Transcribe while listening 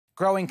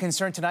Growing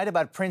concern tonight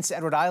about Prince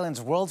Edward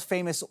Island's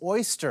world-famous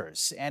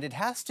oysters, and it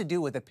has to do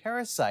with a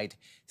parasite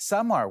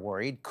some are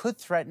worried could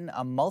threaten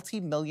a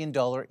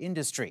multi-million-dollar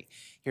industry.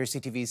 Here's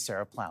CTV's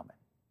Sarah Plowman.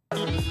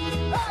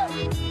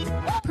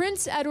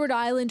 Prince Edward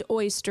Island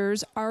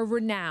oysters are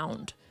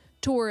renowned.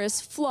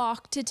 Tourists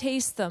flock to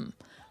taste them.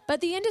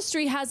 But the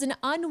industry has an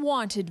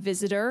unwanted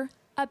visitor,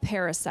 a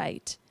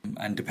parasite.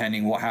 And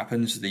depending what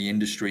happens, the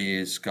industry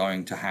is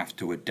going to have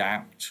to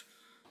adapt.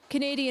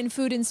 Canadian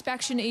Food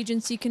Inspection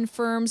Agency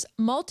confirms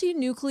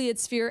multinucleate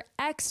sphere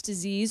X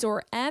disease,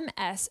 or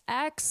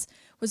MSX,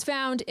 was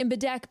found in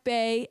Bedeque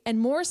Bay, and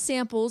more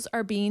samples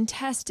are being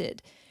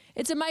tested.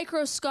 It's a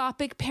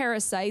microscopic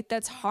parasite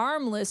that's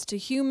harmless to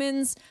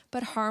humans,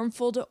 but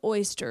harmful to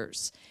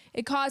oysters.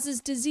 It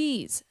causes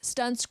disease,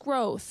 stunts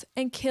growth,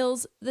 and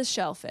kills the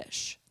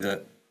shellfish.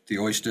 The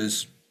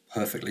oysters,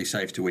 perfectly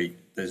safe to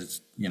eat.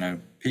 There's,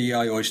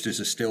 P.E.I. oysters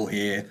are still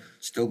here,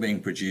 still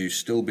being produced,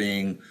 still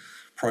being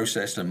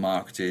processed and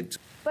marketed.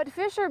 But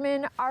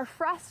fishermen are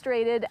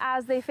frustrated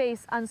as they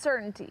face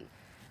uncertainty.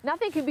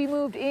 Nothing can be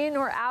moved in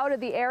or out of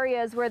the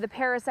areas where the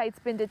parasite's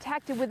been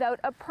detected without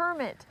a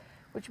permit,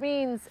 which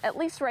means, at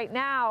least right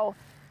now,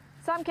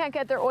 some can't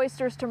get their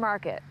oysters to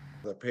market.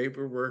 The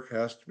paperwork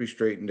has to be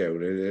straightened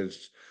out.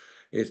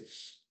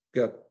 It's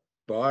got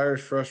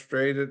buyers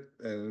frustrated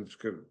and it's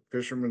got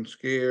fishermen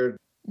scared.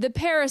 The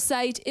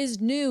parasite is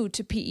new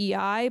to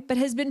P.E.I, but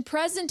has been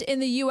present in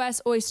the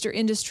U.S. oyster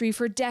industry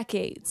for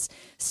decades.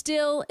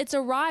 Still, its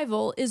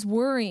arrival is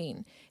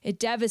worrying. It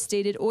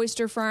devastated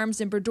oyster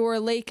farms in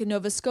Bredore Lake in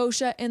Nova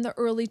Scotia in the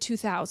early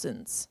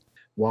 2000s.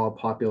 Wild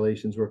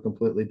populations were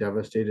completely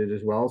devastated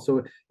as well. So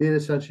it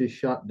essentially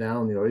shut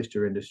down the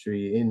oyster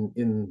industry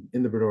in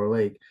the Bredore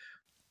Lake.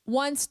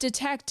 Once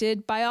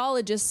detected,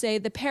 biologists say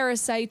the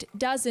parasite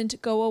doesn't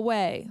go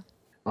away.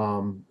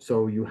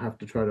 So you have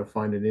to try to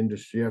find an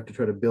industry, you have to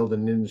try to build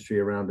an industry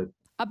around it.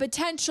 A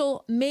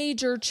potential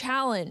major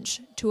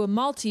challenge to a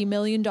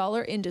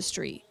multi-million-dollar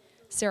industry.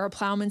 Sarah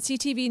Plowman,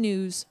 CTV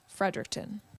News, Fredericton.